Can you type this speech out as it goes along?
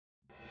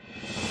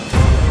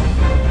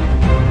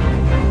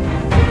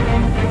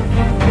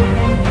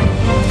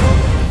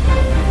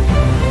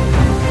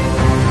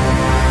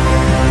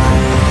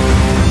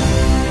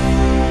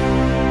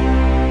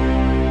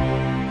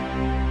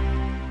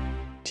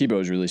Tebow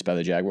was released by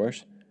the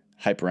Jaguars.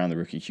 Hype around the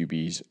rookie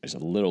QBs is a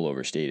little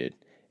overstated,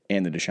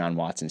 and the Deshaun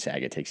Watson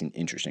saga takes an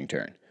interesting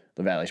turn.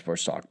 The Valley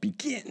Sports Talk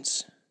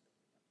begins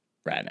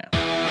right now.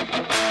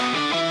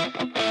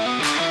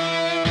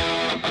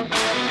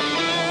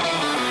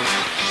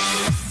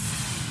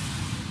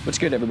 What's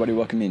good, everybody?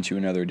 Welcome into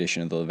another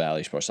edition of the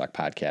Valley Sports Talk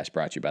podcast,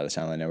 brought to you by the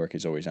Soundline Network.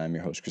 As always, I'm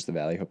your host, Chris the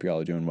Valley. Hope you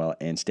all are doing well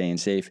and staying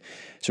safe.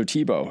 So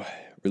Tebow,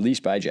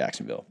 released by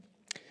Jacksonville.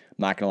 I'm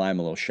not going to lie, I'm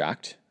a little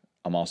shocked.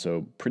 I'm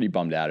also pretty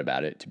bummed out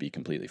about it, to be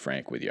completely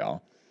frank with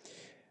y'all.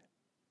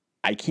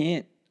 I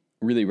can't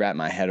really wrap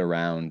my head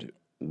around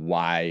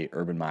why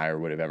Urban Meyer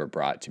would have ever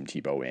brought Tim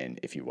Tebow in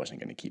if he wasn't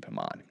going to keep him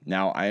on.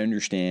 Now, I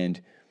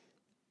understand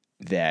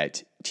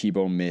that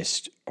Tebow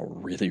missed a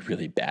really,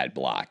 really bad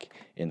block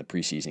in the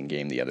preseason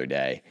game the other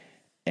day,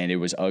 and it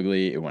was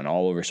ugly. It went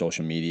all over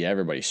social media.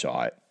 Everybody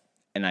saw it,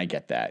 and I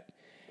get that.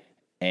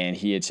 And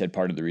he had said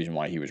part of the reason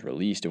why he was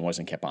released and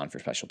wasn't kept on for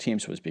special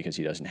teams was because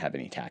he doesn't have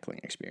any tackling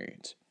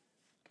experience.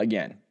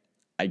 Again,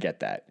 I get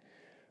that.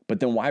 But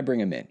then why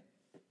bring him in?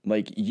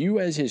 Like, you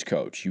as his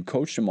coach, you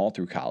coached him all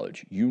through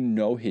college. You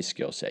know his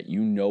skill set. You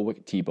know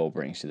what Tebow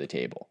brings to the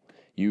table.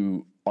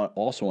 You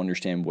also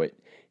understand what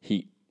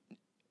he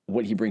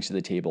brings to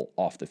the table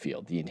off the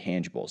field, the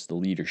intangibles, the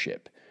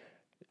leadership,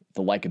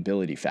 the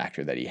likability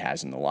factor that he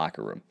has in the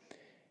locker room.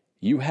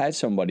 You had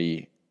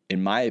somebody,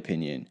 in my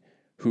opinion,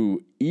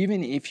 who,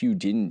 even if you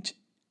didn't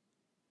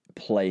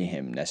play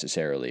him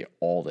necessarily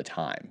all the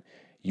time,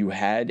 you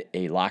had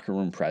a locker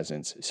room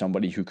presence,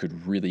 somebody who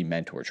could really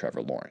mentor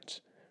Trevor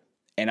Lawrence.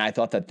 And I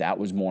thought that that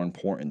was more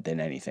important than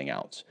anything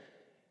else.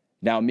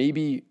 Now,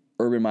 maybe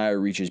Urban Meyer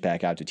reaches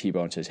back out to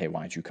Tebow and says, hey, why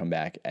don't you come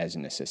back as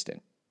an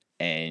assistant?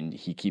 And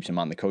he keeps him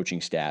on the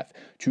coaching staff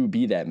to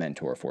be that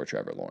mentor for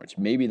Trevor Lawrence.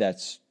 Maybe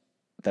that's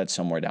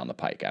somewhere down the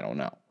pike. I don't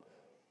know.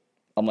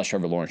 Unless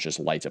Trevor Lawrence just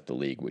lights up the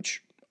league,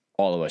 which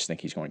all of us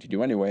think he's going to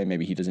do anyway.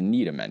 Maybe he doesn't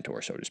need a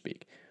mentor, so to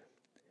speak.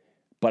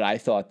 But I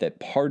thought that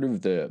part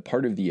of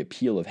the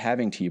appeal of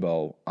having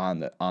Tebow on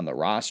the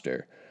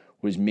roster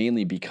was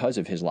mainly because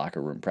of his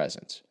locker room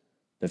presence.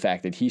 The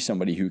fact that he's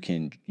somebody who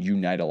can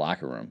unite a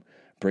locker room,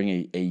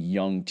 bring a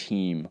young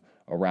team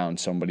around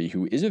somebody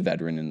who is a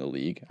veteran in the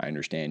league. I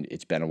understand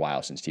it's been a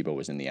while since Tebow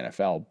was in the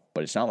NFL,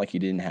 but it's not like he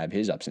didn't have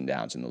his ups and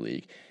downs in the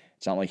league.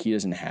 It's not like he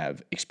doesn't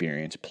have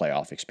experience,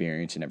 playoff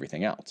experience, and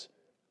everything else.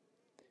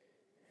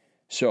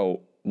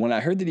 So when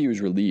I heard that he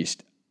was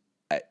released,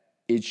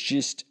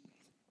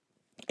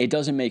 it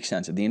doesn't make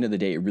sense. At the end of the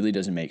day, it really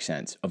doesn't make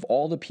sense. Of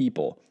all the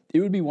people, it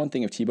would be one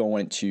thing if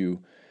Tebow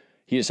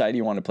he decided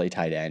he wanted to play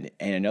tight end,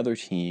 and another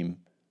team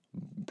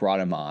brought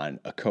him on,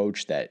 a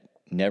coach that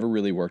never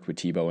really worked with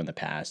Tebow in the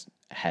past,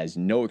 has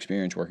no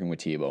experience working with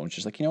Tebow, and it's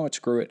just like, you know what,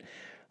 screw it.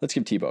 Let's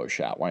give Tebow a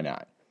shot. Why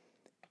not?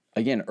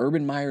 Again,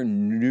 Urban Meyer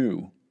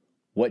knew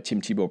what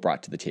Tim Tebow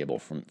brought to the table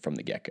from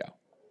the get-go.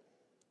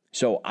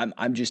 So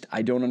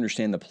I don't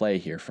understand the play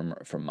here from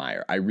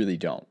Meyer. I really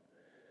don't.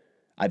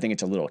 I think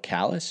it's a little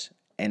callous,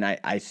 and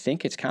I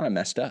think it's kind of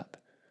messed up.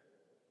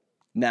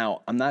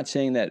 Now, I'm not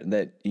saying that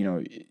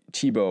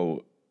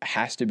Tebow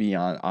has to be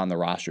on the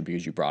roster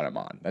because you brought him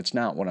on. That's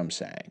not what I'm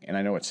saying. And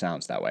I know it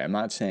sounds that way. I'm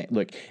not saying,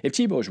 look, if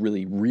Tebow is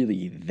really,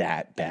 really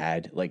that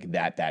bad, like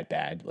that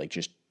bad, like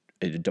just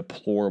a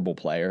deplorable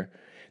player,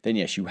 then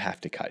yes, you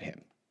have to cut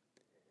him.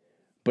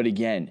 But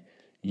again,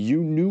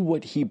 you knew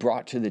what he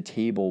brought to the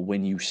table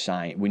when you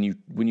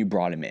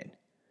brought him in.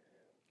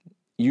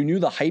 You knew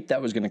the hype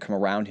that was going to come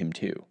around him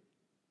too,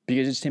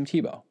 because it's Tim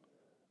Tebow.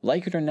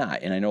 Like it or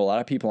not, and I know a lot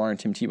of people aren't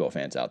Tim Tebow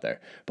fans out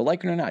there, but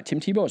like it or not, Tim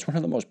Tebow is one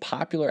of the most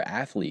popular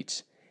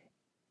athletes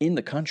in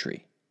the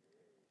country.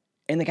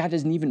 And the guy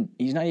he's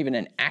not even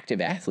an active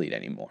athlete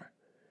anymore.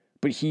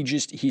 But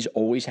he's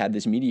always had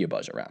this media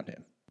buzz around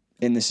him.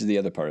 And this is the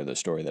other part of the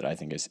story that I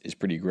think is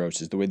pretty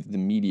gross, is the way that the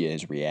media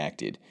has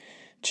reacted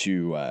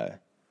to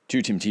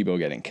Tim Tebow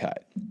getting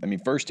cut. I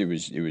mean, first it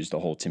was the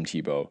whole Tim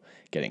Tebow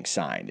getting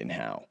signed and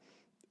how,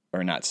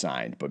 or not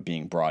signed, but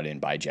being brought in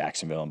by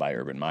Jacksonville and by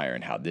Urban Meyer,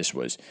 and how this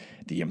was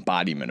the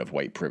embodiment of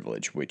white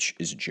privilege, which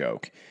is a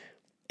joke.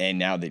 And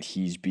now that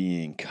he's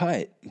being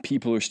cut,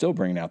 people are still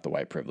bringing out the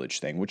white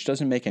privilege thing, which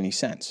doesn't make any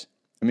sense.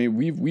 I mean,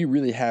 we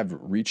really have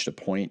reached a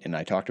point, and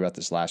I talked about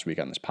this last week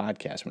on this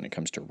podcast, when it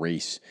comes to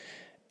race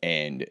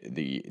and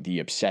the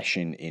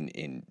obsession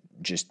in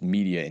just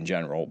media in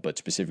general, but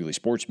specifically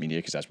sports media,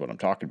 because that's what I'm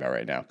talking about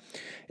right now.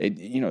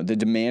 The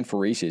demand for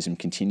racism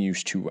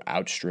continues to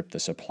outstrip the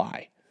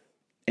supply.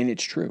 And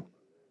it's true.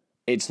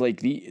 It's like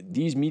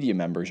these media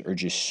members are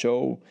just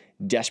so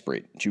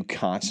desperate to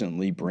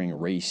constantly bring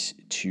race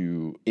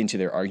into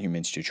their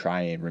arguments to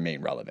try and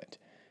remain relevant.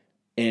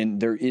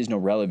 And there is no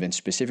relevance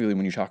specifically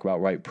when you talk about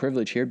white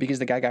privilege here, because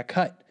the guy got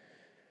cut.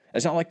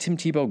 It's not like Tim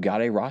Tebow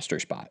got a roster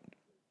spot.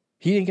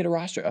 He didn't get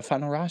a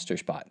final roster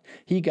spot.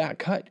 He got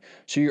cut.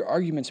 So your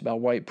arguments about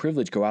white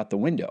privilege go out the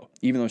window,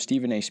 even though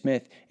Stephen A.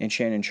 Smith and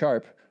Shannon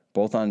Sharpe,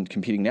 both on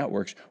competing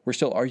networks, were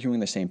still arguing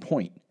the same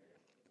point,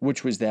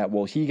 which was that,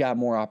 well, he got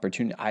more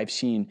opportunity. I've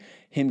seen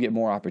him get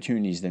more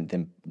opportunities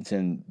than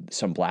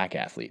some black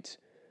athletes.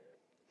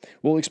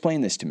 Well,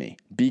 explain this to me,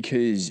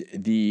 because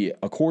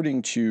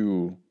according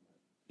to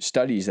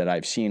studies that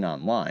I've seen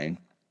online,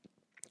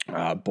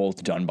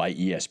 both done by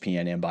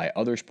ESPN and by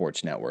other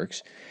sports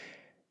networks,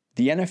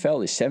 the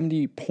NFL is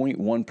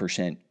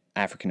 70.1%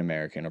 African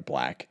American or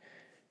black.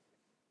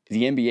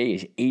 The NBA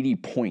is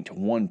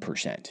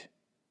 80.1%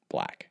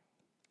 black.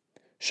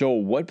 So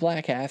what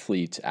black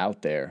athletes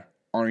out there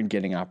aren't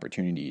getting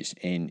opportunities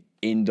in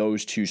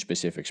those two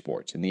specific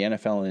sports, in the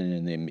NFL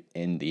and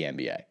in the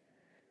NBA?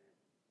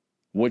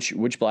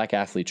 Which black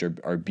athletes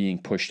are being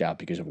pushed out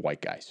because of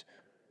white guys?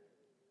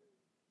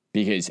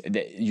 Because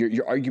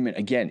your argument,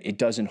 again, it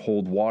doesn't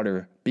hold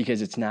water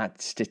because it's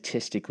not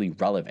statistically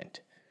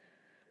relevant.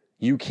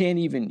 You can't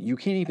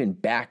even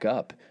back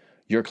up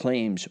your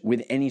claims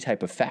with any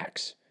type of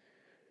facts.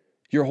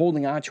 You're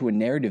holding on to a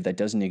narrative that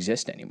doesn't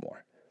exist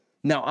anymore.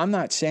 Now, I'm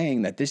not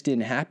saying that this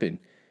didn't happen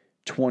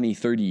 20,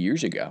 30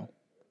 years ago,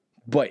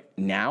 but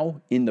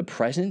now in the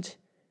present,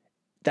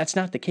 that's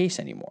not the case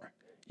anymore.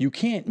 You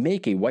can't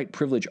make a white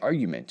privilege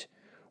argument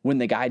when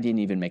the guy didn't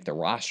even make the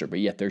roster, but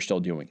yet they're still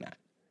doing that.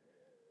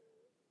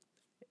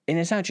 And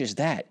it's not just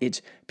that.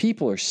 It's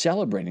people are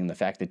celebrating the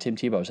fact that Tim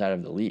Tebow's out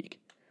of the league.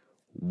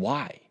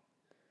 Why?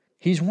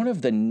 He's one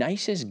of the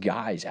nicest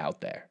guys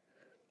out there.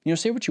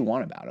 Say what you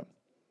want about him.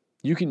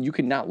 You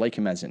can not like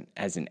him as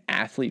an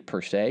athlete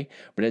per se,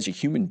 but as a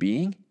human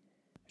being,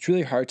 it's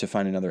really hard to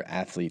find another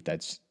athlete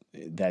that's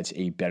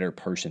a better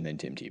person than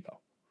Tim Tebow.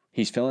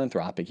 He's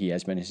philanthropic. He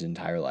has been his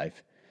entire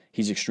life.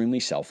 He's extremely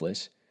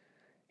selfless.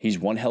 He's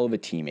one hell of a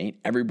teammate.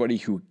 Everybody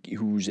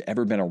who's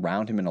ever been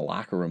around him in a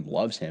locker room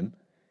loves him.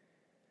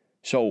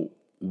 So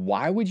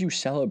why would you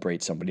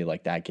celebrate somebody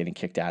like that getting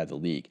kicked out of the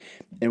league?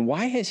 And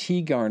why has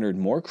he garnered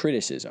more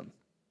criticism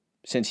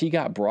since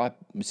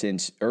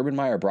Urban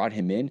Meyer brought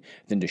him in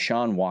than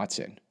Deshaun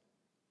Watson?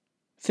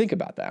 Think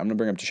about that. I'm going to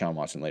bring up Deshaun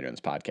Watson later in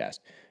this podcast.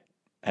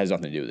 It has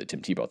nothing to do with the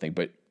Tim Tebow thing,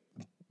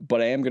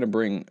 but I am going to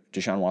bring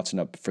Deshaun Watson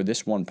up for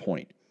this one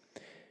point.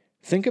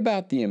 Think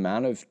about the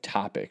amount of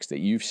topics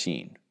that you've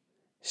seen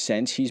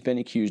since he's been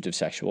accused of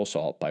sexual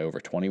assault by over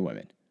 20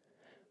 women.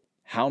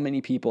 How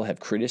many people have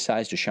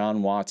criticized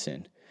Deshaun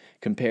Watson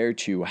compared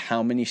to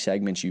how many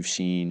segments you've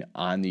seen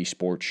on these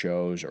sports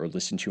shows or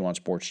listened to on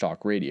sports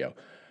talk radio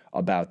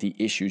about the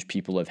issues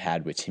people have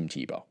had with Tim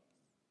Tebow?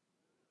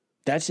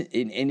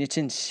 And it's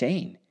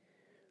insane.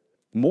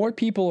 More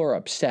people are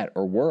upset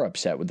or were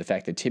upset with the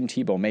fact that Tim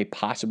Tebow may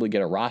possibly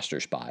get a roster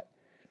spot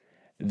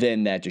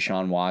than that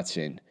Deshaun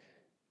Watson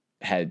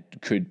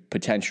could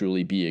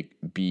potentially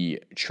be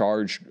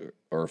charged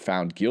or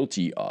found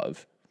guilty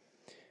of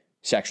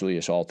sexually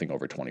assaulting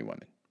over 20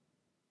 women.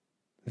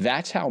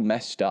 That's how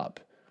messed up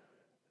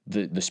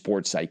the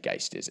sports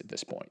zeitgeist is at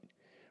this point,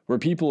 where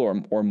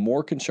people are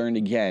more concerned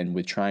again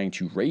with trying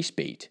to race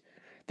bait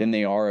than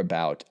they are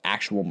about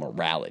actual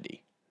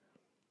morality.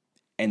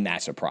 And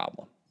that's a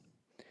problem.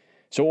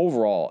 So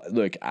overall,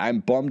 look, I'm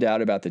bummed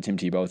out about the Tim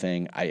Tebow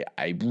thing.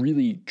 I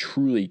really,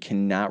 truly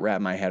cannot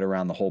wrap my head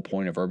around the whole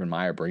point of Urban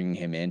Meyer bringing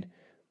him in.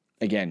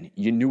 Again,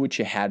 you knew what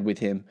you had with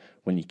him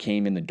when he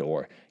came in the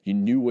door. You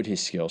knew what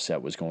his skill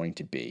set was going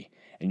to be.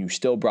 And you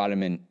still brought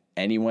him in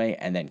anyway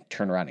and then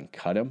turn around and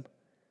cut him.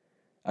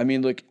 I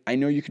mean, look, I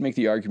know you can make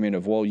the argument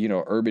of, well,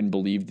 Urban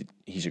believed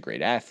he's a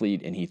great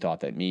athlete and he thought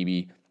that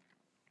maybe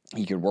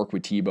he could work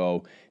with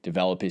Tebow,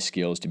 develop his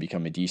skills to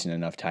become a decent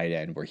enough tight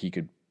end where he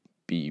could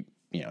be,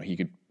 he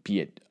could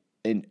be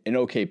an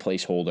okay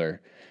placeholder.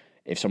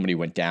 If somebody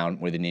went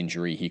down with an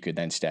injury, he could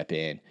then step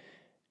in.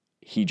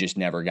 He just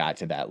never got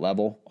to that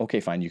level. Okay,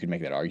 fine, you could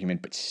make that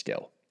argument, but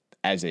still,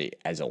 as a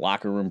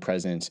locker room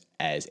presence,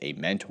 as a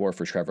mentor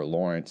for Trevor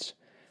Lawrence,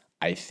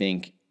 I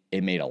think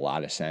it made a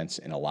lot of sense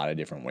in a lot of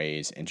different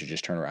ways. And to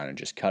just turn around and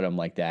just cut him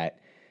like that,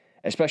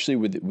 especially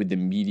with the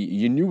media,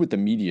 you knew what the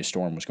media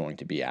storm was going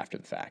to be after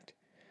the fact.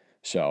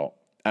 So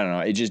I don't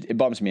know. It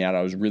bumps me out.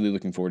 I was really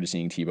looking forward to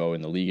seeing Tebow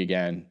in the league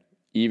again,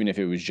 even if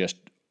it was just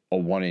a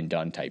one and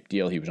done type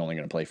deal. He was only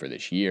going to play for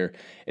this year.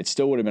 It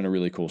still would have been a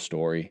really cool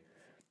story.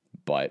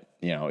 But,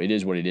 it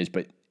is what it is.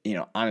 But,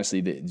 honestly,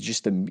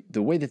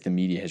 the way that the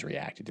media has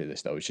reacted to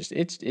this, though,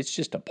 it's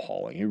just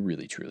appalling. It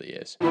really, truly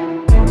is.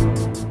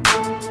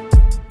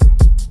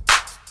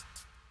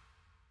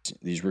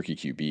 These rookie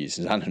QBs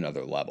is on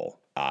another level.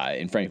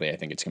 And frankly, I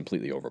think it's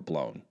completely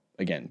overblown.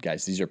 Again,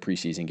 guys, these are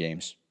preseason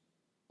games.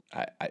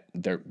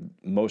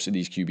 Most of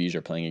these QBs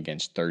are playing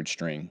against third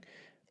string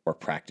or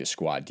practice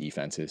squad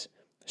defenses.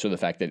 So the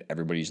fact that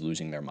everybody's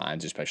losing their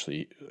minds,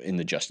 especially in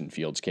the Justin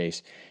Fields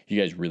case, you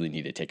guys really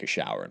need to take a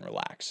shower and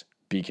relax,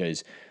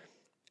 because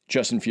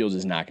Justin Fields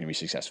is not going to be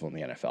successful in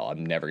the NFL.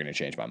 I'm never going to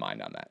change my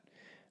mind on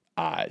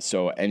that.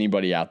 So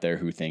anybody out there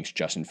who thinks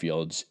Justin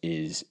Fields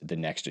is the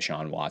next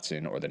Deshaun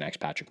Watson or the next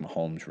Patrick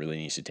Mahomes really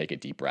needs to take a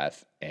deep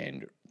breath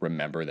and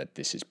remember that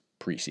this is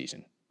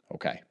preseason.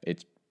 Okay,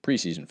 it's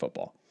preseason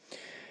football.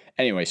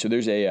 Anyway, so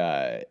there's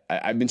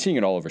I've been seeing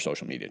it all over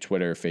social media,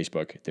 Twitter,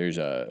 Facebook. There's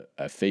a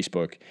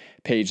Facebook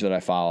page that I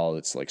follow.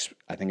 It's like,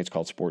 I think it's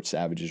called Sports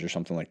Savages or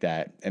something like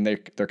that. And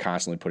they're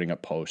constantly putting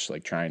up posts,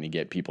 like trying to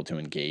get people to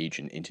engage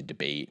and into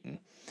debate. And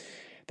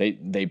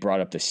they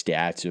brought up the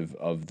stats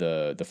of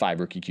the 5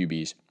 rookie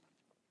QBs,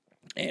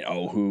 and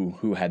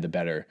who had the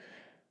better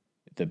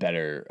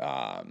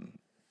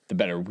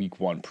week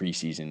 1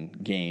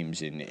 preseason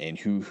games, and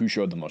who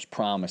showed the most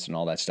promise and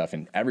all that stuff,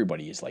 and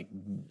everybody is like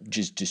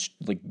just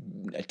like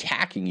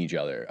attacking each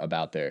other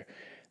about their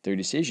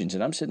decisions,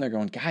 and I'm sitting there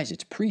going, guys,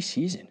 it's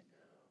preseason.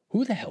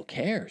 Who the hell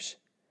cares?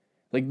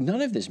 Like,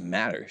 none of this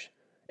matters.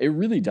 It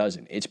really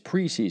doesn't. It's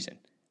preseason.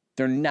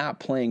 They're not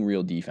playing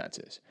real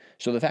defenses.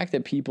 So the fact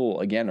that people,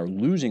 again, are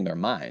losing their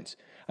minds,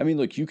 I mean,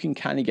 look, you can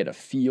kind of get a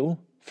feel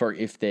for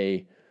if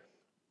they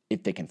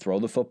can throw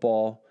the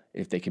football,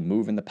 if they can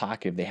move in the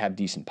pocket, if they have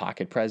decent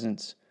pocket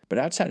presence. But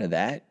outside of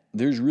that,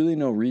 there's really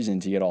no reason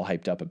to get all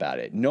hyped up about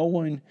it. No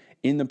one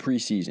in the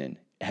preseason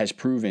has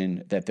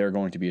proven that they're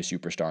going to be a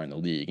superstar in the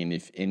league. And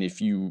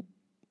if you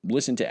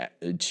listen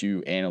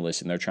to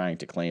analysts and they're trying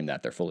to claim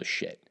that, they're full of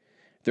shit.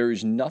 There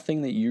is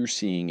nothing that you're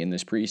seeing in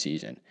this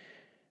preseason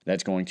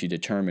that's going to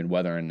determine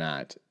whether or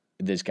not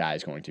this guy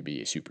is going to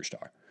be a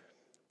superstar.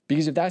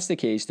 Because if that's the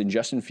case, then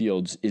Justin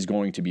Fields is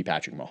going to be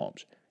Patrick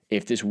Mahomes.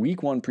 If this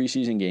week 1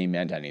 preseason game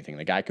meant anything,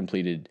 the guy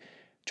completed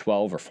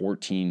 12 or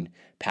 14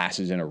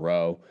 passes in a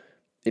row.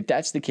 If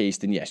that's the case,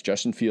 then yes,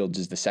 Justin Fields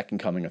is the second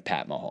coming of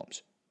Pat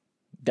Mahomes.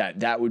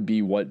 That would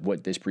be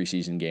what this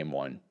preseason game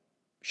 1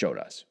 showed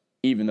us.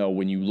 Even though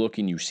when you look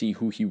and you see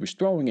who he was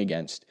throwing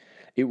against,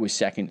 it was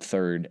second,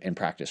 third, and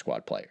practice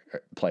squad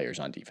players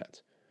on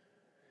defense.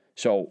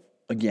 So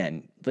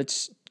again,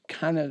 let's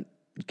can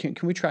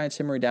we try and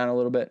simmer it down a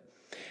little bit?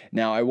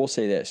 Now, I will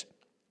say this.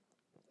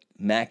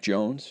 Mac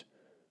Jones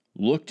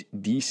looked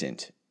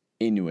decent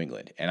in New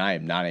England, and I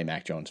am not a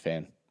Mac Jones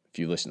fan. If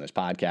you listen to this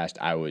podcast,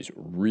 I was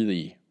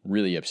really,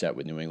 really upset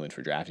with New England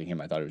for drafting him.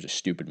 I thought it was a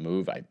stupid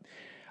move.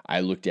 I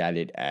looked at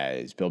it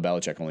as Bill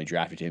Belichick only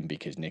drafted him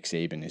because Nick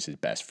Saban is his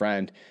best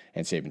friend,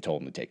 and Saban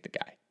told him to take the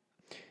guy.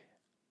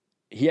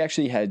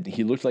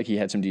 He looked like he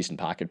had some decent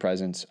pocket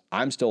presence.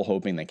 I'm still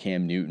hoping that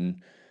Cam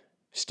Newton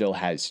still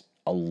has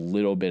a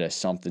little bit of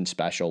something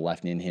special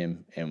left in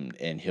him,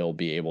 and he'll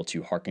be able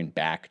to harken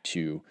back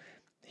to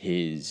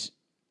his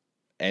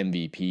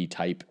MVP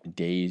type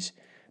days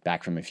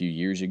back from a few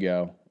years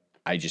ago.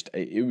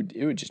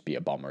 It would just be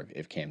a bummer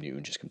if Cam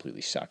Newton just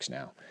completely sucks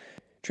now.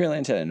 Trey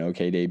Lance had an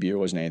okay debut. It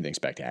wasn't anything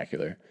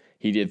spectacular.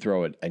 He did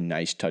throw a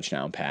nice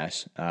touchdown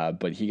pass,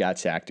 but he got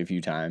sacked a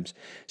few times.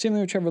 Same thing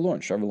with Trevor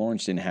Lawrence. Trevor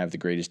Lawrence didn't have the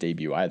greatest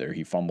debut either.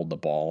 He fumbled the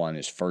ball on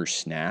his first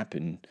snap,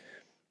 and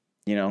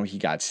he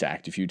got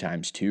sacked a few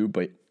times too.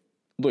 But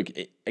look,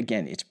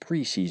 again, it's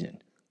preseason.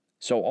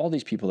 So all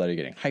these people that are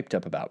getting hyped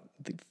up about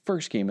the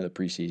first game of the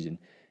preseason,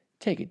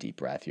 take a deep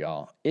breath,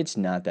 y'all. It's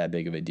not that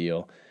big of a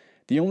deal.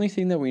 The only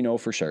thing that we know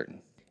for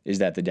certain is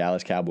that the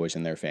Dallas Cowboys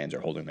and their fans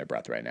are holding their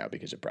breath right now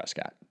because of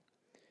Prescott.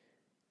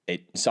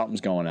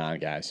 Something's going on,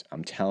 guys.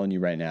 I'm telling you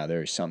right now,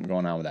 there is something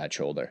going on with that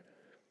shoulder.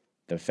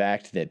 The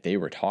fact that they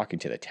were talking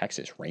to the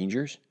Texas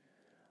Rangers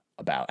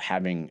about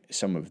having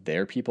some of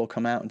their people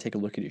come out and take a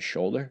look at his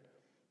shoulder,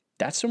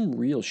 that's some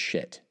real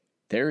shit.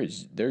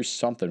 There's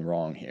something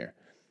wrong here.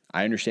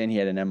 I understand he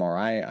had an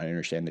MRI. I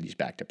understand that he's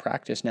back to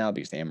practice now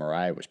because the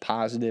MRI was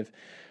positive.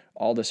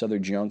 All this other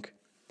junk.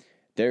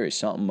 There is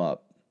something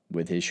up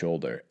with his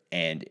shoulder.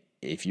 And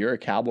if you're a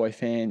Cowboy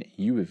fan,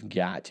 you have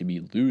got to be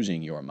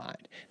losing your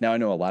mind. Now, I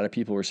know a lot of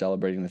people were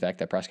celebrating the fact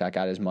that Prescott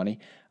got his money.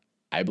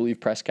 I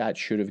believe Prescott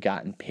should have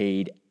gotten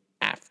paid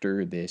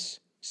after this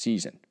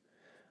season.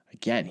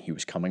 Again, he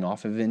was coming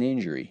off of an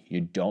injury.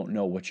 You don't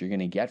know what you're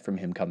going to get from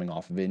him coming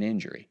off of an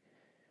injury.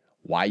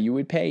 Why you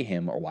would pay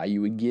him or why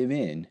you would give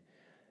in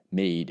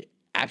made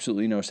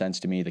absolutely no sense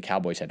to me. The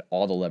Cowboys had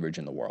all the leverage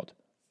in the world.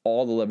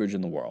 All the leverage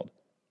in the world.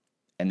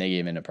 And they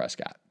gave in to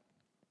Prescott.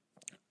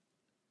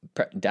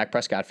 Dak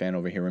Prescott fan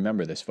over here,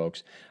 remember this,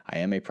 folks. I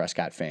am a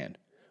Prescott fan,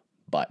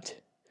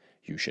 but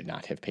you should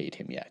not have paid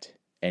him yet.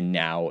 And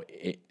now,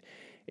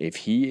 if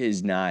he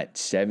is not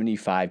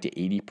 75 to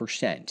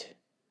 80%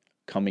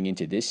 coming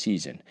into this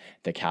season,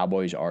 the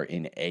Cowboys are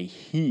in a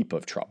heap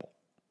of trouble.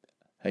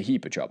 A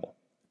heap of trouble.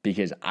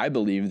 Because I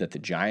believe that the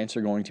Giants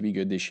are going to be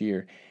good this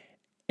year,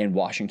 and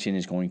Washington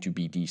is going to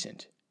be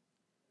decent.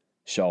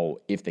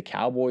 So if the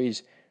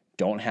Cowboys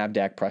don't have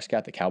Dak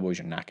Prescott, the Cowboys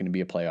are not going to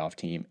be a playoff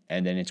team,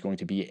 and then it's going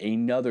to be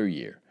another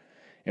year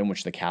in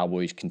which the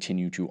Cowboys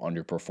continue to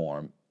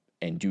underperform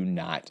and do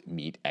not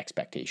meet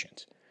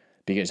expectations.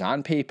 Because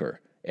on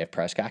paper, if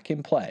Prescott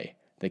can play,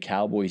 the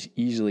Cowboys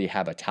easily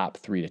have a top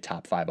 3 to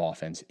top 5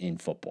 offense in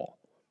football.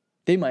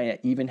 They might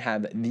even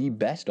have the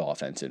best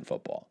offense in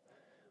football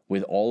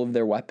with all of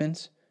their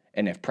weapons.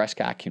 And if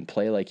Prescott can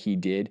play like he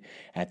did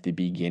at the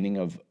beginning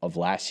of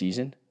last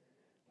season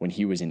when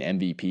he was in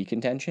MVP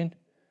contention,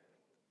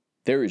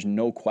 there is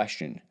no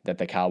question that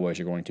the Cowboys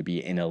are going to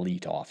be an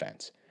elite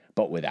offense.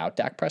 But without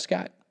Dak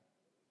Prescott,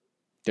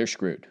 they're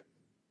screwed.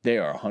 They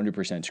are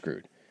 100%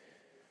 screwed.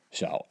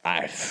 So,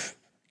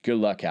 good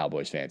luck,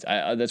 Cowboys fans.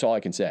 That's all I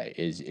can say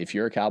is if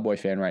you're a Cowboy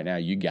fan right now,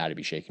 you got to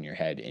be shaking your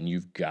head and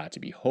you've got to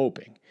be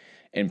hoping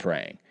and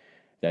praying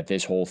that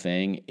this whole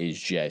thing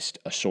is just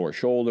a sore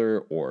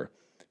shoulder or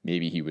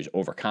maybe he was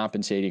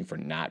overcompensating for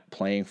not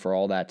playing for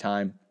all that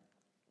time.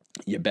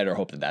 You better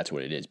hope that that's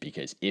what it is,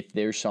 because if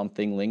there's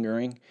something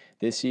lingering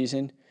this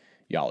season,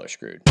 y'all are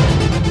screwed.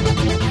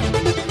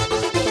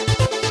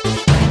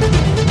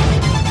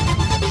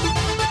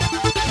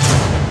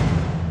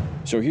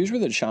 So here's where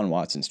the Deshaun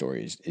Watson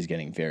story is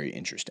getting very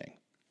interesting.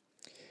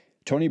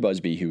 Tony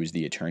Buzbee, who is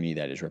the attorney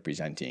that is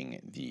representing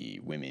the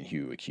women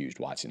who accused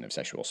Watson of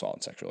sexual assault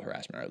and sexual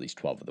harassment, or at least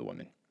 12 of the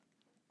women,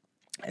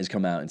 has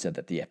come out and said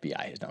that the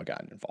FBI has now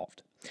gotten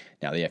involved.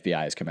 Now, the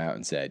FBI has come out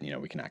and said,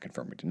 we cannot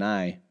confirm or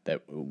deny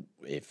that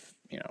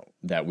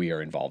that we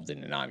are involved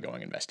in an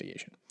ongoing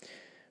investigation,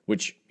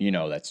 which,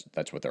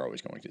 that's what they're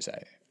always going to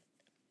say.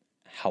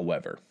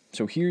 However,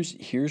 so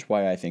here's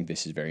why I think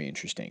this is very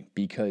interesting,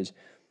 because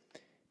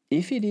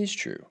if it is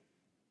true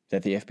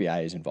that the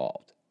FBI is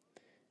involved,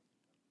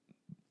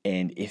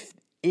 and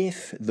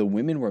if the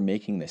women were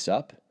making this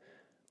up,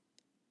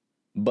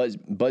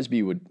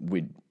 Buzbee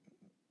would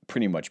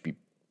pretty much be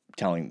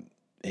telling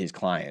his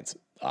clients,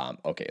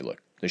 okay,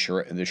 look, the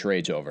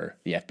charade's over.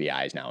 The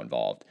FBI is now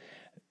involved.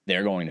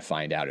 They're going to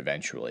find out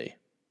eventually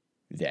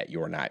that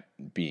you're not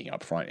being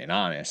upfront and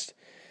honest.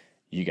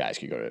 You guys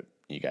could go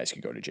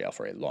to jail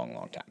for a long,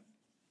 long time,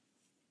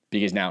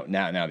 because now the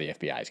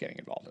FBI is getting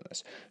involved in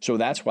this. So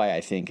that's why I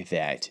think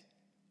that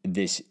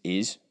this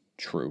is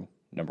true.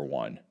 Number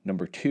one.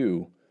 Number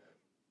two,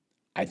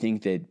 I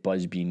think that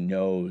Buzbee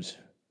knows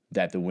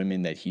that the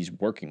women that he's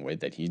working with,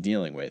 that he's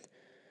dealing with,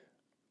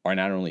 are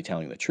not only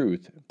telling the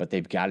truth, but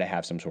they've got to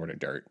have some sort of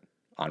dirt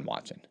on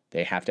Watson.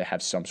 They have to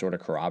have some sort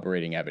of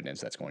corroborating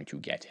evidence that's going to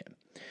get him.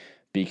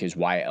 Because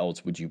why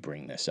else would you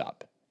bring this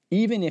up?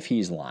 Even if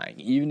he's lying,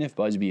 even if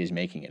Buzbee is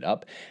making it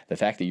up, the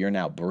fact that you're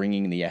now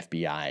bringing the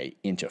FBI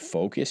into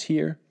focus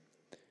here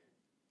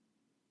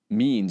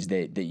means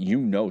that you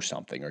know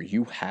something, or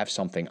you have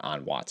something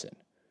on Watson.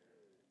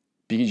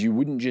 Because you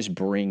wouldn't just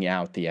bring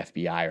out the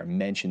FBI or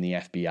mention the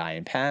FBI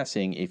in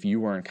passing if you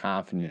weren't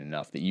confident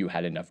enough that you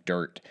had enough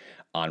dirt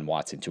on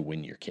Watson to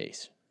win your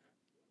case.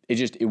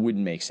 It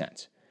wouldn't make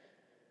sense.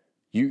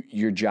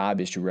 Your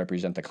job is to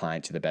represent the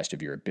client to the best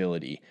of your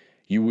ability.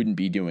 You wouldn't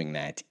be doing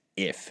that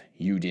if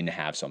you didn't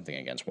have something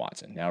against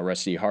Watson. Now,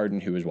 Rusty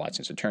Hardin, who is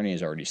Watson's attorney,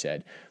 has already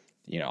said,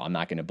 I'm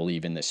not going to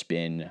believe in the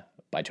spin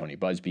by Tony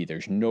Buzbee.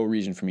 There's no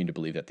reason for me to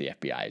believe that the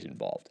FBI is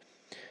involved.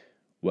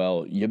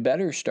 Well, you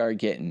better start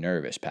getting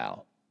nervous,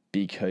 pal,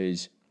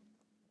 because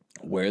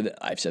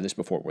I've said this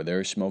before, where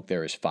there is smoke,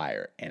 there is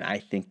fire, and I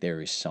think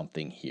there is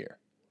something here.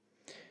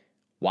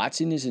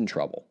 Watson is in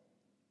trouble.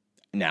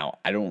 Now,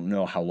 I don't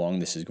know how long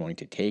this is going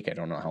to take. I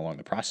don't know how long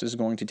the process is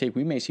going to take.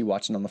 We may see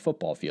Watson on the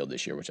football field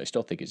this year, which I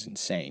still think is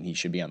insane. He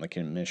should be on the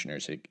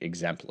commissioner's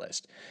exempt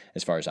list,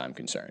 as far as I'm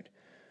concerned.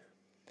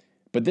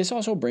 But this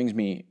also brings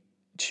me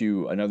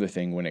to another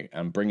thing when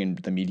I'm bringing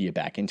the media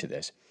back into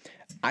this.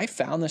 I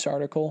found this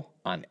article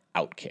on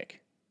Outkick.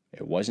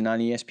 It wasn't on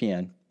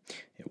ESPN.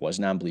 It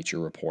wasn't on Bleacher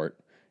Report.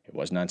 It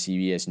wasn't on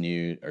CBS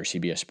News or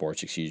CBS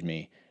Sports, excuse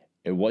me.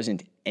 It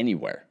wasn't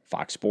anywhere,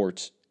 Fox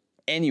Sports,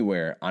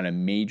 anywhere on a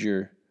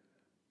major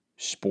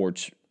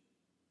sports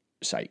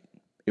site.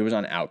 It was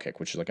on Outkick,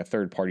 which is like a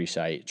third-party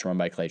site. It's run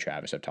by Clay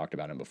Travis. I've talked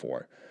about him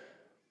before.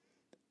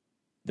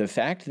 The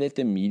fact that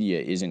the media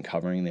isn't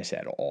covering this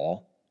at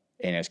all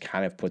and has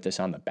kind of put this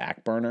on the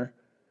back burner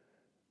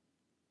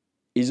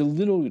is a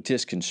little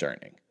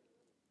disconcerting.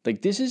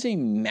 Like, this is a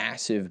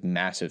massive,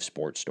 massive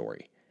sports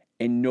story,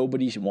 and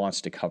nobody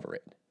wants to cover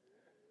it.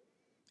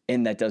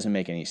 And that doesn't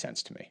make any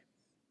sense to me.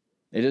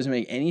 It doesn't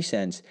make any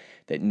sense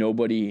that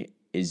nobody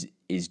is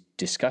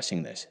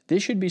discussing this.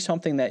 This should be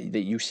something that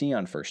you see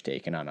on First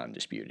Take and on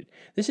Undisputed.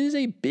 This is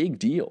a big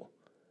deal.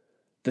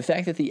 The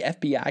fact that the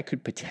FBI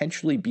could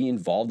potentially be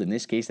involved in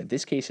this case, that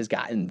this case has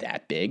gotten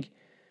that big,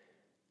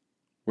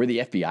 where the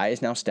FBI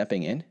is now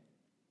stepping in.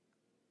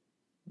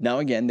 Now,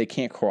 again, we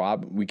can't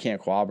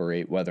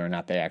corroborate whether or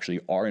not they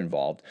actually are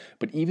involved,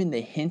 but even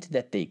the hint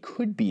that they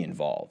could be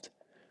involved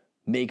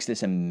makes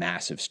this a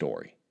massive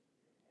story.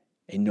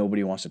 And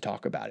nobody wants to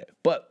talk about it.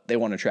 But they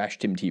want to trash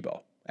Tim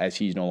Tebow, as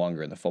he's no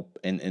longer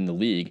in the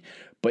league.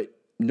 But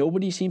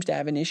nobody seems to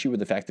have an issue with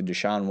the fact that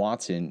Deshaun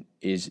Watson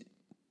is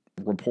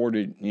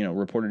reported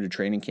to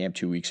training camp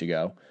 2 weeks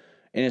ago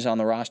and is on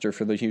the roster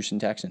for the Houston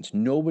Texans.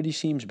 Nobody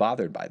seems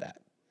bothered by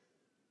that,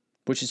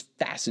 which is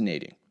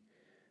fascinating.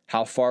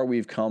 How far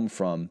we've come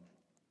from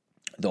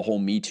the whole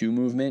Me Too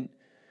movement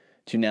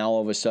to now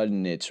all of a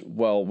sudden it's,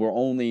 well, we're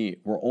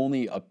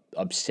only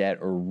upset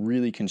or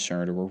really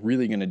concerned, or we're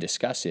really going to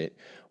discuss it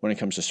when it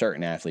comes to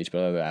certain athletes, but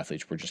other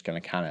athletes we're just going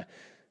to kind of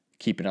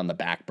keep it on the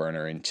back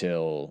burner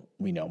until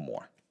we know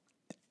more.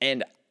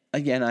 And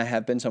again, I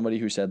have been somebody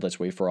who said, let's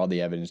wait for all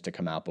the evidence to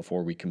come out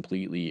before we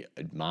completely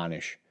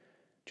admonish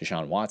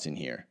Deshaun Watson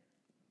here.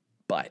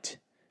 But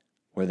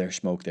where there's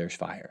smoke, there's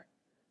fire.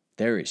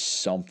 There is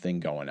something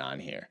going on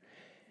here.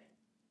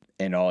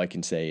 And all I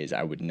can say is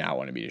I would not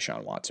want to be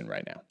Deshaun Watson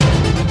right now.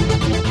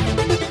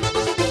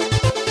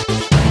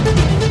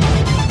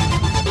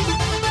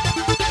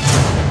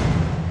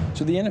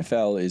 So the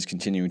NFL is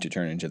continuing to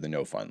turn into the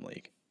no-fun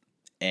league.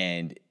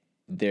 And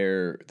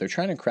they're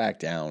trying to crack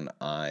down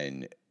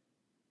on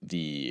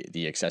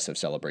the excessive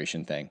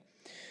celebration thing.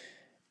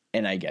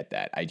 And I get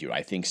that. I do.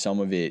 I think some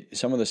of the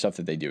stuff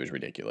that they do is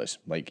ridiculous.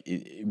 Like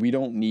you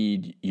don't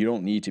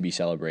need to be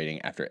celebrating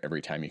after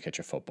every time you catch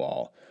a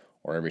football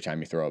or every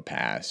time you throw a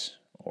pass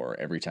or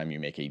every time you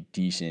make a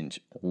decent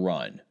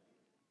run.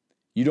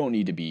 You don't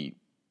need to be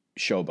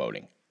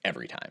showboating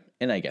every time.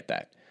 And I get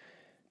that.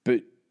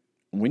 But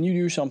when you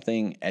do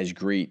something as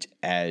great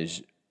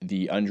as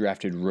the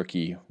undrafted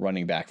rookie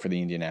running back for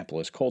the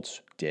Indianapolis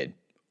Colts did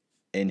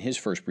in his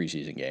first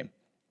preseason game,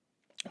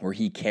 where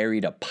he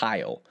carried a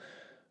pile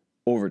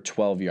over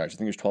 12 yards. I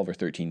think it was 12 or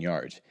 13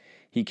 yards.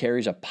 He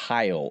carries a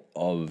pile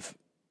of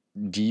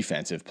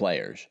defensive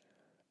players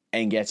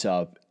and gets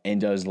up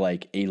and does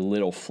like a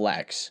little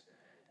flex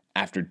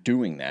after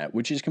doing that,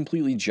 which is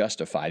completely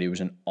justified. It was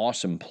an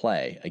awesome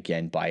play,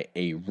 again, by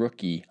a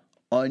rookie,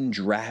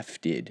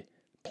 undrafted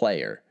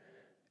player,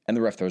 and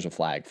the ref throws a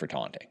flag for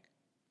taunting.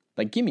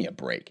 Like, give me a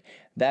break.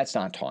 That's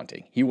not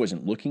taunting. He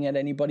wasn't looking at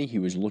anybody. He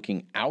was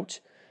looking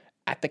out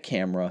at the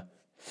camera,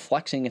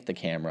 flexing at the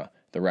camera.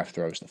 The ref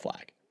throws the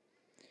flag.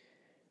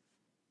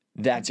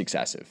 That's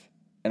excessive.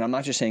 And I'm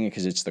not just saying it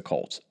because it's the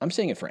Colts. I'm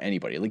saying it for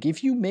anybody. Like,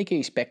 if you make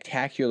a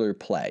spectacular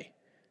play,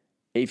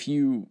 if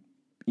you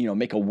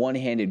make a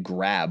one-handed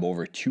grab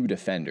over two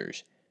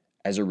defenders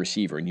as a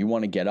receiver and you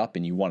want to get up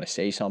and you want to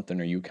say something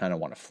or you kind of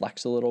want to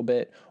flex a little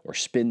bit or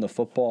spin the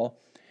football,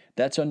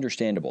 that's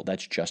understandable.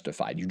 That's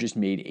justified. You just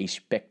made a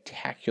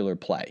spectacular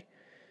play.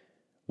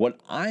 What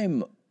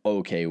I'm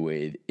okay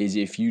with is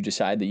if you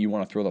decide that you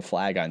want to throw the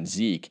flag on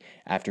Zeke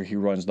after he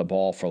runs the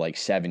ball for like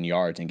 7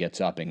 yards and gets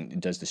up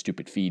and does the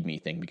stupid feed me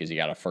thing because he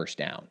got a first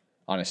down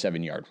on a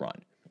 7-yard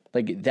run.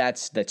 Like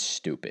that's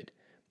stupid.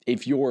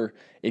 If you're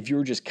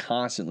just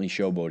constantly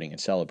showboating and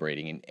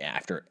celebrating and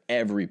after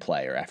every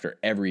play or after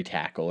every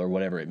tackle or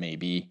whatever it may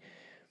be,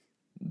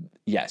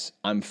 yes,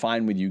 I'm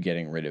fine with you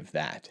getting rid of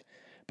that.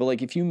 But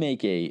like if you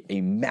make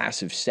a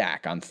massive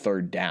sack on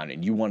 3rd down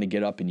and you want to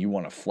get up and you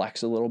want to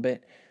flex a little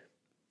bit,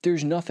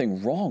 there's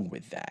nothing wrong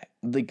with that.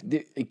 Like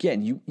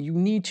again, you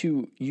need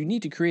to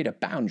create a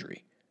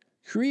boundary,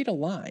 create a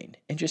line,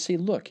 and just say,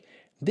 look,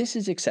 this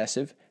is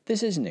excessive.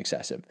 This isn't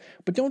excessive.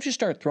 But don't just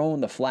start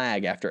throwing the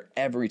flag after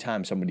every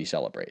time somebody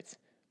celebrates,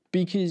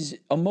 because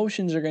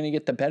emotions are going to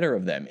get the better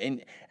of them,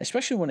 and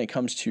especially when it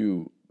comes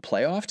to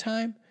playoff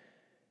time,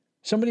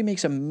 somebody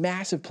makes a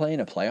massive play in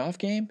a playoff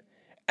game,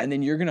 and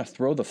then you're going to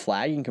throw the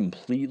flag and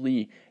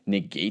completely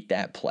negate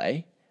that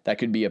play. That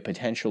could be a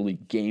potentially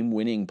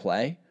game-winning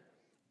play.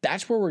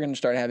 That's where we're going to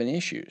start having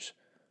issues.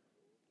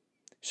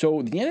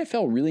 So the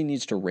NFL really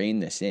needs to rein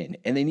this in,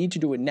 and they need to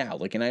do it now.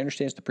 Like, and I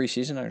understand it's the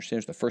preseason. I understand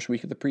it's the first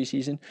week of the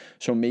preseason.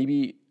 So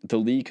maybe the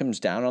league comes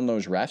down on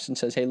those refs and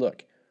says, hey,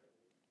 look,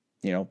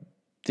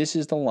 this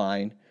is the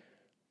line.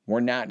 We're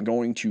not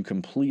going to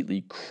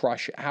completely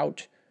crush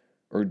out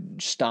or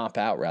stomp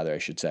out, rather, I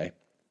should say,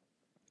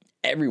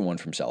 everyone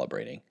from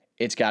celebrating.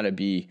 It's got to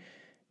be,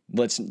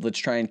 let's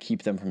try and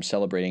keep them from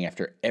celebrating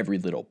after every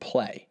little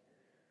play.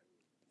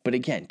 But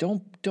again,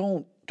 don't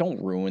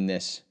ruin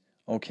this,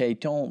 okay?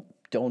 Don't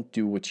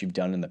do what you've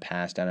done in the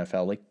past,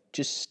 NFL. Like,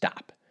 just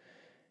stop.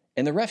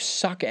 And the refs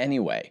suck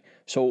anyway.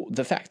 So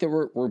the fact that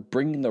we're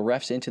bringing the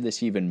refs into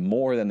this even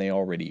more than they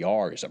already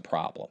are is a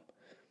problem.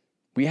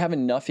 We have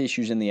enough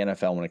issues in the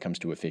NFL when it comes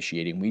to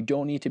officiating. We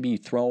don't need to be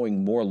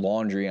throwing more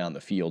laundry on the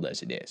field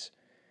as it is.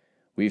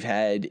 We've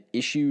had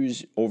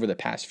issues over the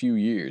past few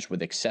years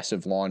with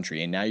excessive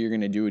laundry, and now you're going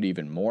to do it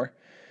even more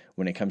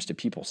when it comes to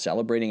people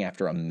celebrating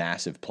after a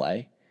massive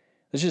play.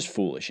 It's just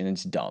foolish and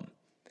it's dumb.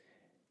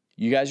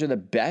 You guys are the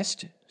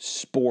best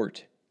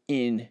sport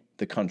in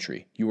the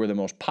country. You are the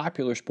most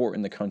popular sport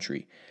in the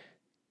country.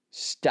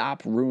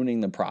 Stop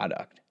ruining the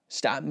product.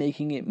 Stop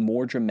making it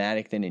more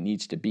dramatic than it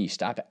needs to be.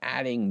 Stop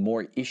adding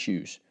more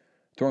issues,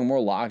 throwing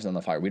more logs on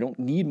the fire. We don't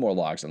need more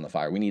logs on the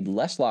fire. We need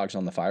less logs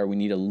on the fire. We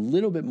need a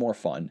little bit more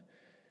fun.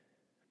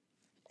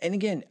 And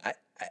again,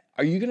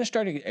 are you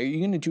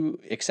going to do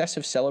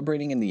excessive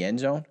celebrating in the end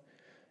zone?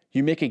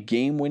 You make a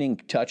game-winning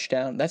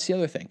touchdown. That's the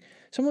other thing.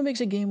 Someone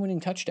makes a game-winning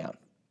touchdown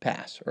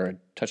pass, or a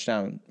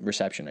touchdown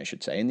reception, I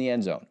should say, in the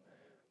end zone,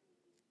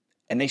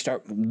 and they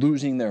start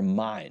losing their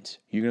minds.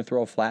 You're going to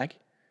throw a flag?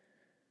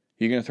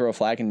 You're going to throw a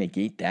flag and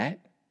negate that?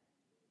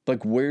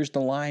 Like, where's the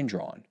line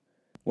drawn?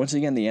 Once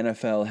again, the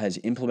NFL has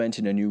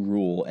implemented a new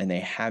rule, and they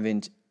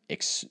haven't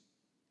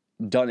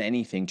done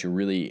anything to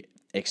really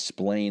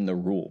explain the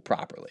rule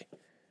properly.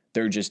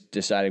 They're just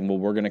deciding, well,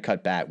 we're going to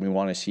cut back. We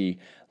want to see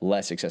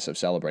less excessive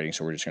celebrating,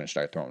 so we're just going to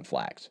start throwing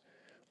flags.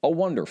 Oh,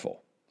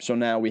 wonderful. So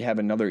now we have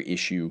another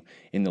issue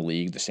in the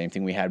league, the same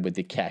thing we had with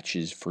the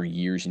catches for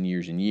years and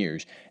years and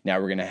years. Now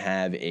we're going to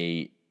have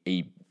a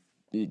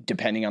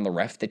depending on the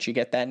ref that you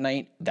get that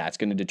night, that's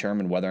going to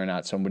determine whether or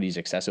not somebody's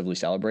excessively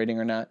celebrating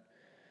or not.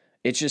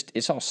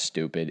 It's all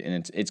stupid,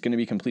 and it's going to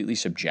be completely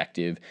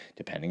subjective,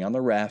 depending on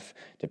the ref,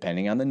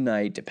 depending on the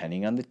night,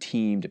 depending on the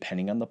team,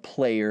 depending on the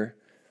player.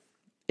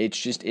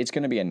 It's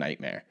going to be a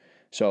nightmare.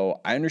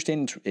 So I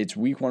understand it's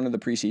week 1 of the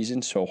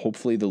preseason, so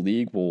hopefully the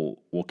league will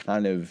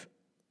kind of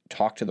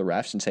talk to the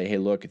refs and say, hey,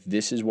 look,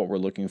 this is what we're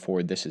looking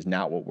for. This is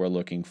not what we're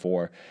looking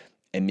for.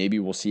 And maybe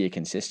we'll see a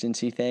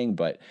consistency thing,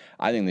 but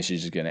I think this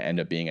is just going to end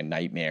up being a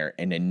nightmare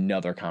and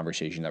another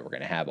conversation that we're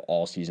going to have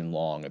all season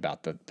long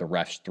about the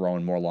refs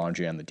throwing more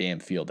laundry on the damn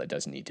field that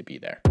doesn't need to be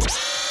there.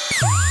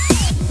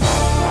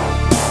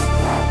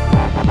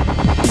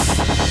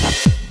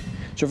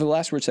 So for the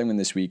last word segment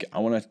this week, I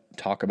want to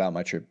talk about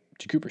my trip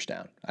to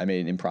Cooperstown. I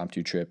made an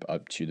impromptu trip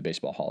up to the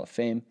Baseball Hall of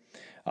Fame.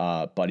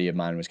 A buddy of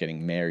mine was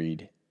getting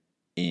married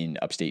in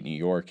upstate New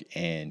York,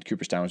 and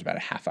Cooperstown was about a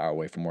half hour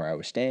away from where I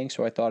was staying,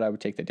 so I thought I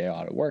would take the day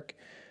out of work,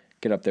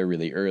 get up there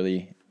really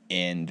early,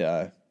 and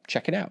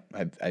check it out.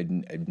 I've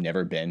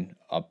never been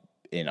up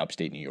in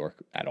upstate New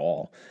York at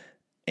all,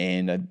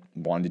 and I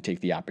wanted to take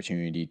the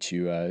opportunity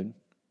to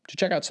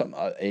check out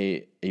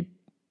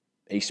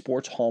a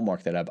sports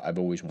hallmark that I've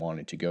always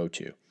wanted to go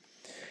to.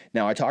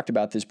 Now, I talked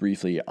about this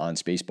briefly on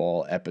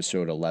Spaceball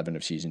episode 11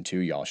 of season 2.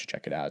 Y'all should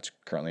check it out. It's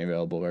currently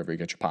available wherever you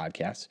get your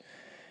podcasts.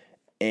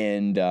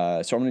 And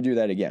so I'm going to do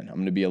that again. I'm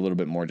going to be a little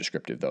bit more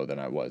descriptive, though, than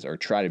I was, or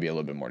try to be a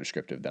little bit more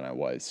descriptive than I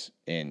was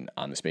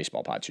on the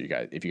Spaceball pod. So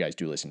if you guys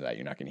do listen to that,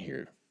 you're not going to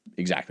hear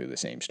exactly the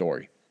same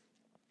story.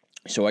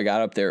 So I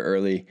got up there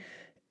early,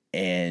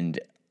 and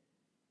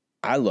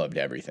I loved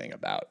everything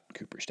about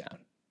Cooperstown.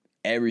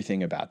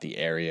 Everything about the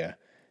area.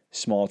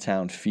 Small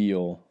town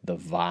feel, the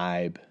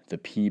vibe, the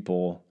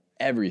people,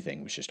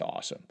 everything was just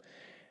awesome.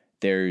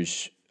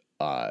 There's,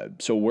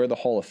 so where the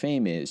Hall of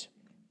Fame is,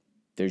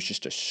 there's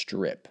just a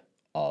strip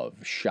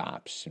of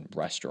shops and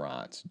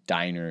restaurants,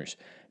 diners,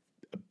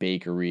 a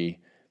bakery,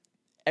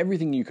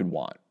 everything you could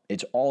want.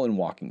 It's all in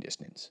walking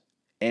distance.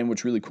 And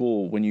what's really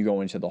cool when you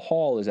go into the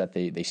hall is that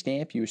they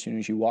stamp you as soon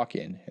as you walk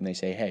in, and they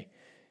say, hey,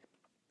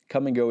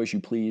 come and go as you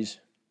please.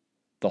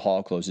 The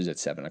hall closes at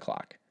 7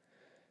 o'clock.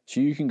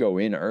 So you can go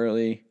in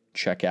early,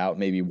 check out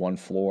maybe one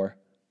floor,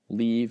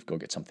 leave, go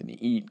get something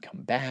to eat,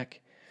 come back,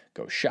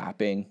 go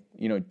shopping,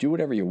 do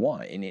whatever you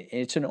want. And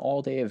it's an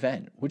all-day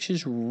event, which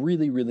is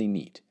really, really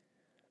neat.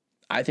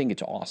 I think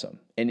it's awesome.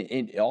 And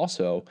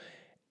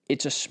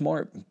it's a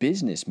smart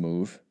business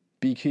move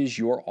because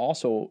you're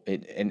also,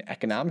 and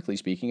economically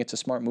speaking, it's a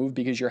smart move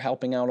because you're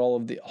helping out all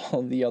of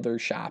the other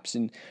shops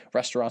and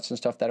restaurants and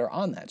stuff that are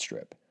on that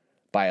strip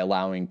by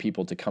allowing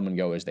people to come and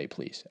go as they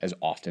please, as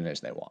often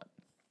as they want.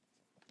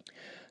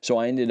 So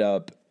I ended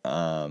up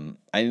going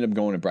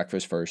to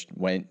breakfast first,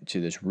 went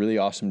to this really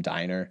awesome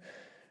diner.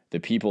 The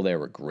people there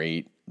were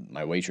great.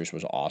 My waitress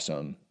was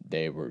awesome.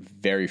 They were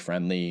very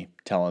friendly,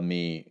 telling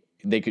me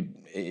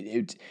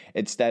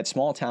it's that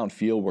small town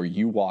feel where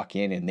you walk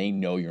in and they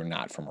know you're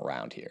not from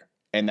around here.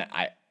 And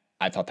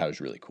I thought that was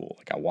really cool.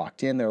 Like I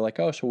walked in, they're like,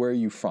 oh, so where are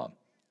you from?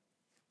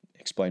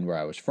 Explained where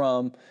I was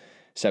from,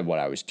 said what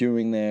I was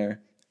doing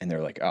there. And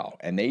they're like, oh,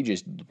 and they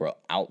just were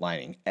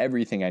outlining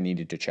everything I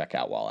needed to check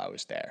out while I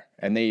was there.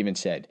 And they even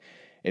said,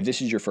 if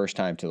this is your first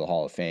time to the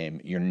Hall of Fame,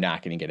 you're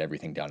not going to get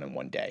everything done in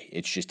one day.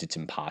 It's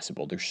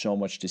impossible. There's so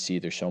much to see.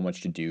 There's so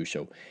much to do.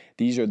 So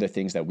these are the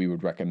things that we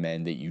would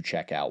recommend that you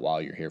check out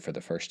while you're here for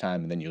the first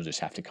time. And then you'll just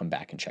have to come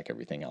back and check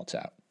everything else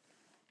out.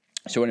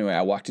 So anyway,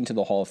 I walked into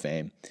the Hall of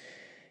Fame,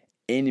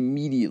 and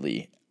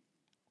immediately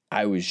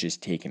I was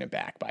just taken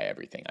aback by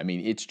everything. I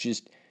mean,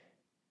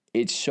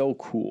 it's so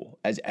cool.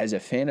 As a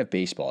fan of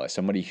baseball, as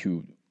somebody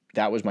who,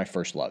 that was my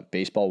first love.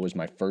 Baseball was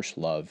my first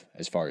love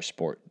as far as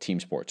team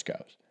sports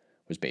goes,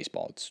 was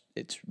baseball.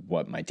 It's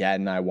what my dad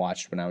and I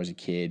watched when I was a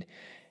kid.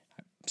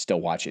 I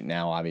still watch it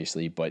now,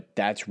 obviously, but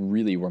that's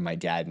really where my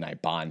dad and I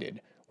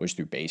bonded, was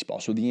through baseball.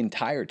 So the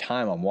entire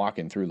time I'm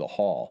walking through the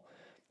hall,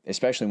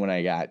 especially when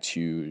I got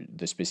to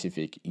the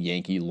specific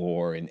Yankee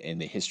lore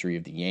and the history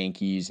of the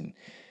Yankees and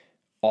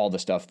all the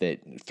stuff that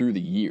through the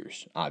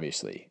years,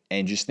 obviously.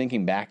 And just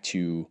thinking back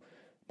to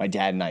my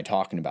dad and I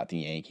talking about the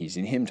Yankees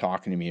and him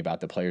talking to me about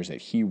the players that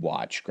he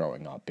watched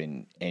growing up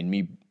and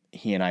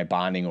he and I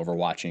bonding over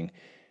watching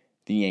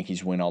the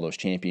Yankees win all those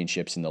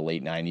championships in the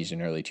late 90s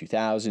and early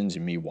 2000s,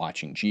 and me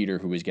watching Jeter,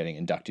 who was getting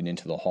inducted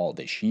into the Hall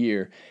this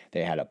year.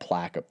 They had a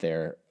plaque up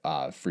there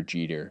for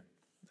Jeter,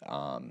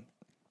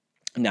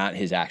 not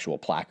his actual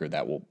placard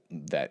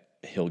that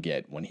he'll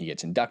get when he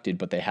gets inducted,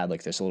 but they had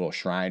like this little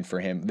shrine for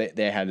him.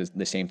 They had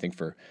the same thing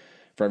for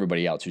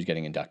everybody else who's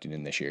getting inducted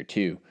in this year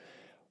too.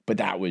 But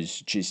that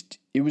was just,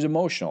 it was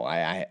emotional.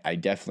 I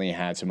definitely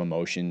had some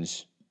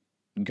emotions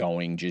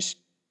going, just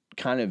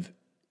kind of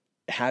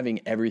having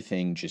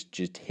everything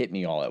just hit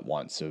me all at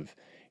once of,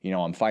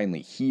 I'm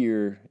finally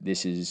here.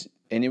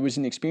 And it was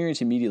an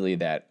experience immediately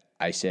that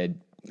I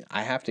said,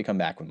 I have to come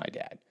back with my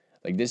dad.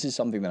 Like, this is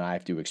something that I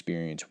have to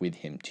experience with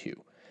him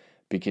too,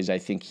 because I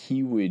think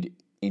he would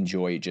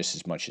enjoy it just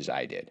as much as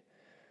I did.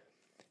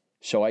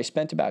 So I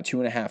spent about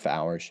 2.5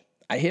 hours.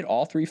 I hit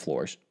all 3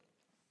 floors.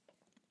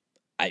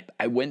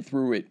 I went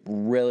through it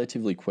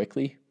relatively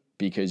quickly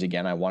because,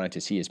 again, I wanted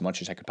to see as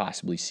much as I could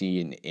possibly see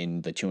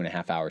in the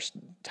 2.5 hours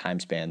time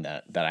span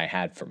that I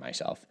had for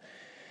myself.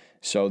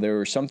 So there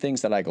were some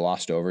things that I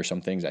glossed over,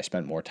 some things I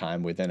spent more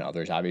time with than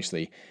others.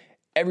 Obviously,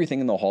 everything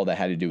in the hall that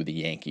had to do with the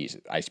Yankees,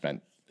 I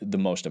spent the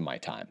most of my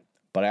time.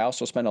 But I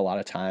also spent a lot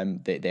of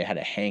time, they had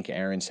a Hank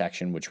Aaron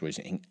section, which was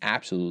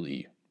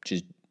absolutely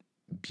just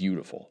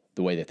beautiful,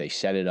 the way that they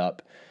set it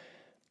up.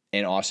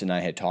 And Austin and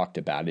I had talked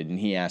about it, and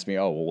he asked me,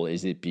 oh, well,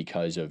 is it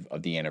because of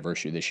the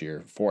anniversary this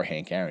year for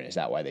Hank Aaron? Is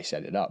that why they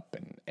set it up?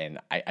 And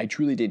I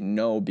truly didn't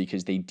know,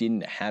 because they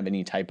didn't have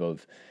any type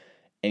of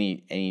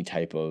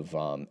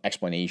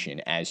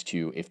explanation as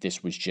to if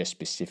this was just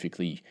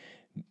specifically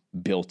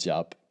built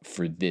up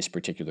for this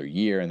particular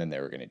year and then they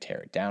were going to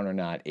tear it down or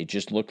not. It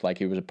just looked like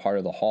it was a part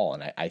of the hall.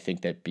 And I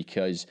think that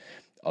because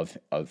of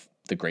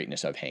the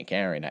greatness of Hank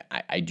Aaron,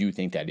 I do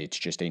think that it's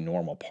just a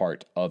normal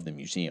part of the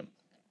museum.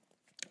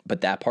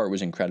 But that part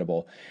was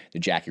incredible. The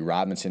Jackie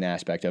Robinson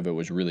aspect of it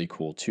was really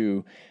cool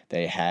too.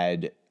 They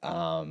had,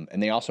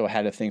 and they also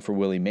had a thing for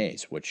Willie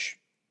Mays, which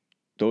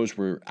those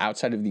were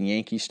outside of the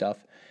Yankee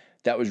stuff.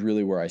 That was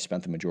really where I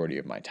spent the majority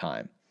of my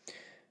time.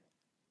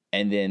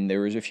 And then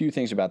there was a few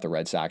things about the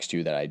Red Sox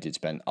too that I did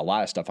spend a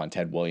lot of stuff on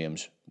Ted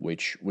Williams,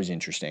 which was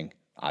interesting,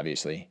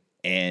 obviously.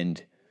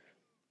 And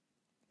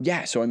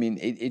yeah, so I mean,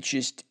 it's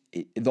just,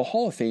 the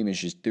Hall of Fame is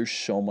just, there's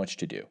so much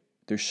to do.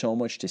 There's so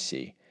much to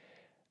see.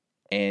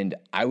 And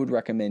I would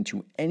recommend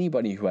to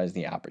anybody who has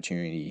the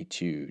opportunity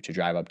to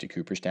drive up to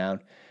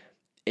Cooperstown,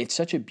 it's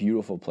such a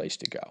beautiful place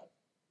to go.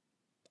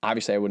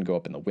 Obviously, I wouldn't go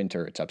up in the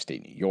winter. It's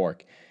upstate New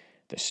York.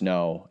 The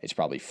snow, it's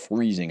probably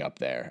freezing up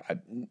there.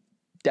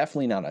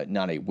 Definitely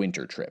not a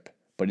winter trip.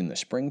 But in the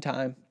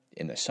springtime,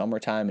 in the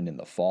summertime, and in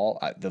the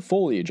fall, the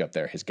foliage up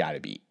there has got to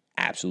be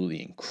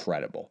absolutely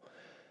incredible.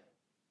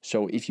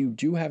 So if you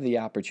do have the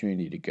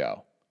opportunity to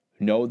go,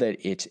 know that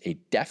it's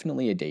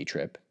definitely a day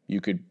trip.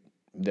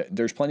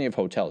 There's plenty of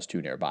hotels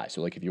too nearby.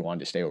 So like if you wanted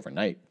to stay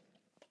overnight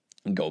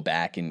and go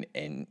back and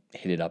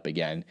hit it up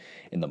again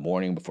in the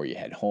morning before you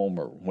head home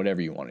or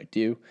whatever you want to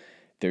do,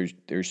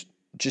 there's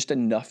just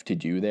enough to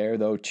do there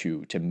though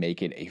to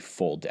make it a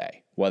full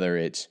day. Whether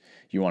it's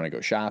you want to go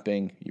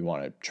shopping, you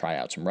want to try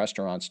out some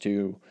restaurants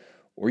too,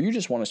 or you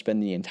just want to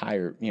spend the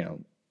entire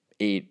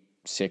 8,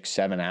 6,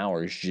 7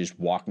 hours just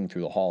walking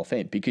through the Hall of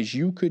Fame, because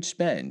you could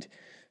spend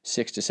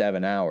 6 to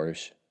 7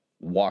 hours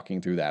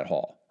walking through that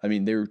hall. I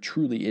mean, there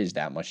truly is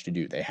that much to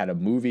do. They had a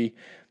movie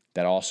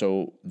that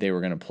also they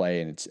were going to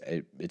play, and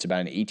it's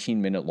about an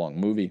 18-minute long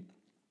movie,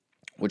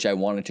 which I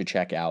wanted to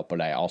check out, but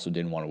I also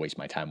didn't want to waste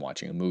my time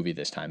watching a movie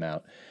this time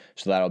out.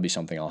 So that'll be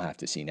something I'll have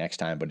to see next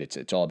time, but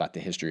it's all about the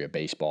history of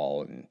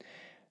baseball, and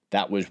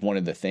that was one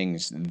of the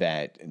things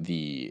that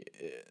the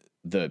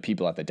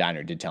people at the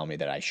diner did tell me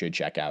that I should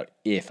check out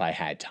if I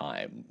had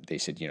time. They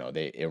said,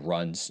 it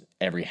runs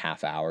every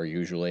half hour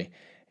usually.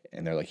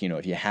 And they're like,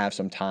 if you have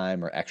some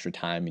time or extra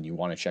time and you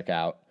want to check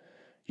out,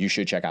 you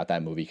should check out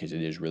that movie because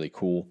it is really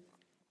cool.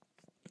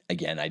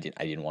 Again, I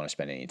didn't want to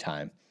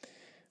spend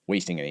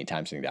wasting any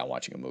time sitting down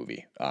watching a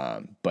movie.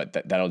 But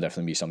that'll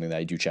definitely be something that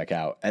I do check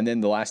out. And then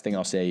the last thing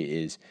I'll say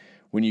is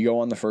when you go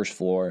on the first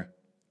floor,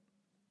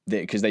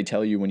 because they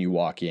tell you when you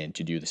walk in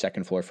to do the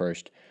second floor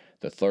first,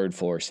 the third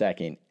floor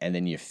second, and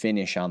then you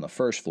finish on the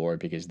first floor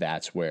because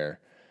that's where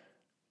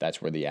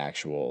the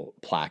actual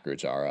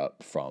placards are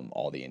up from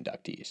all the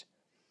inductees.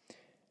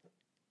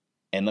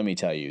 And let me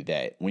tell you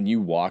that when you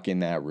walk in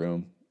that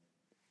room,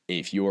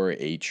 if you're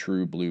a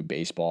true blue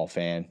baseball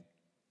fan,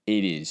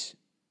 it is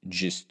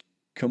just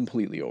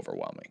completely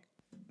overwhelming.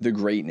 The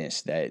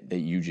greatness that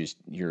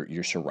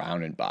you're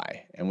surrounded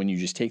by. And when you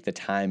just take the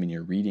time and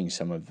you're reading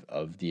some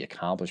of the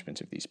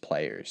accomplishments of these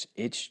players,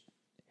 it's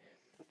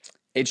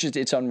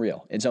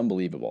unreal. It's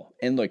unbelievable.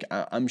 And look,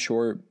 I'm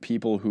sure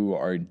people who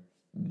are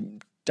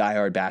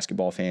diehard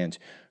basketball fans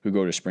who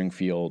go to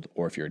Springfield,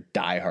 or if you're a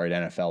diehard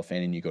NFL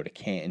fan and you go to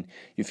Canton,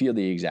 you feel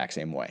the exact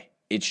same way.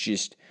 It's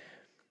just,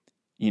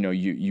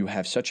 you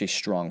have such a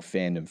strong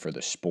fandom for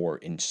the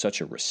sport and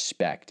such a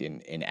respect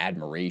and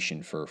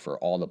admiration for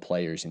all the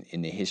players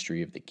in the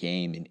history of the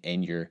game,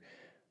 and you're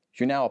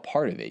now a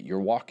part of it. You're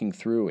walking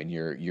through and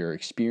you're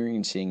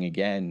experiencing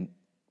again,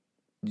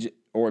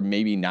 or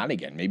maybe not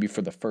again, maybe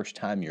for the first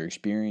time you're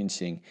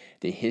experiencing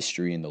the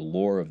history and the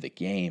lore of the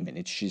game, and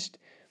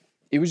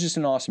it was just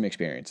an awesome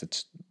experience.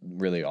 It's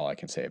really all I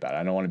can say about it.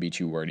 I don't want to be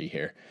too wordy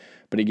here.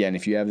 But again,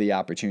 if you have the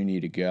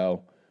opportunity to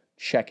go,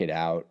 check it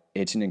out.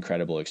 It's an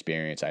incredible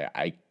experience.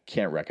 I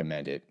can't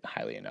recommend it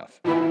highly enough.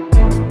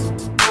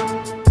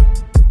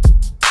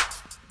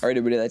 All right,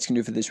 everybody, that's going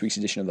to do it for this week's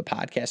edition of the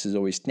podcast. As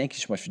always, thank you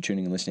so much for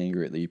tuning and listening. I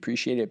greatly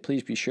appreciate it.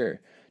 Please be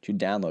sure to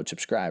download,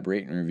 subscribe,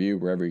 rate, and review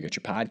wherever you get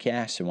your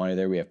podcasts. And while you're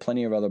there, we have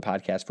plenty of other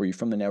podcasts for you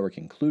from the network,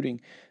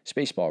 including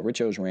Spaceball,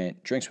 Richo's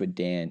Rant, Drinks with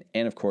Dan,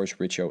 and, of course,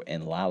 Richo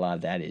and Lala.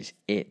 That is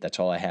it. That's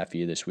all I have for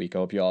you this week. I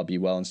hope you all be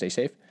well and stay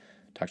safe.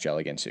 Talk to y'all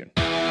again soon.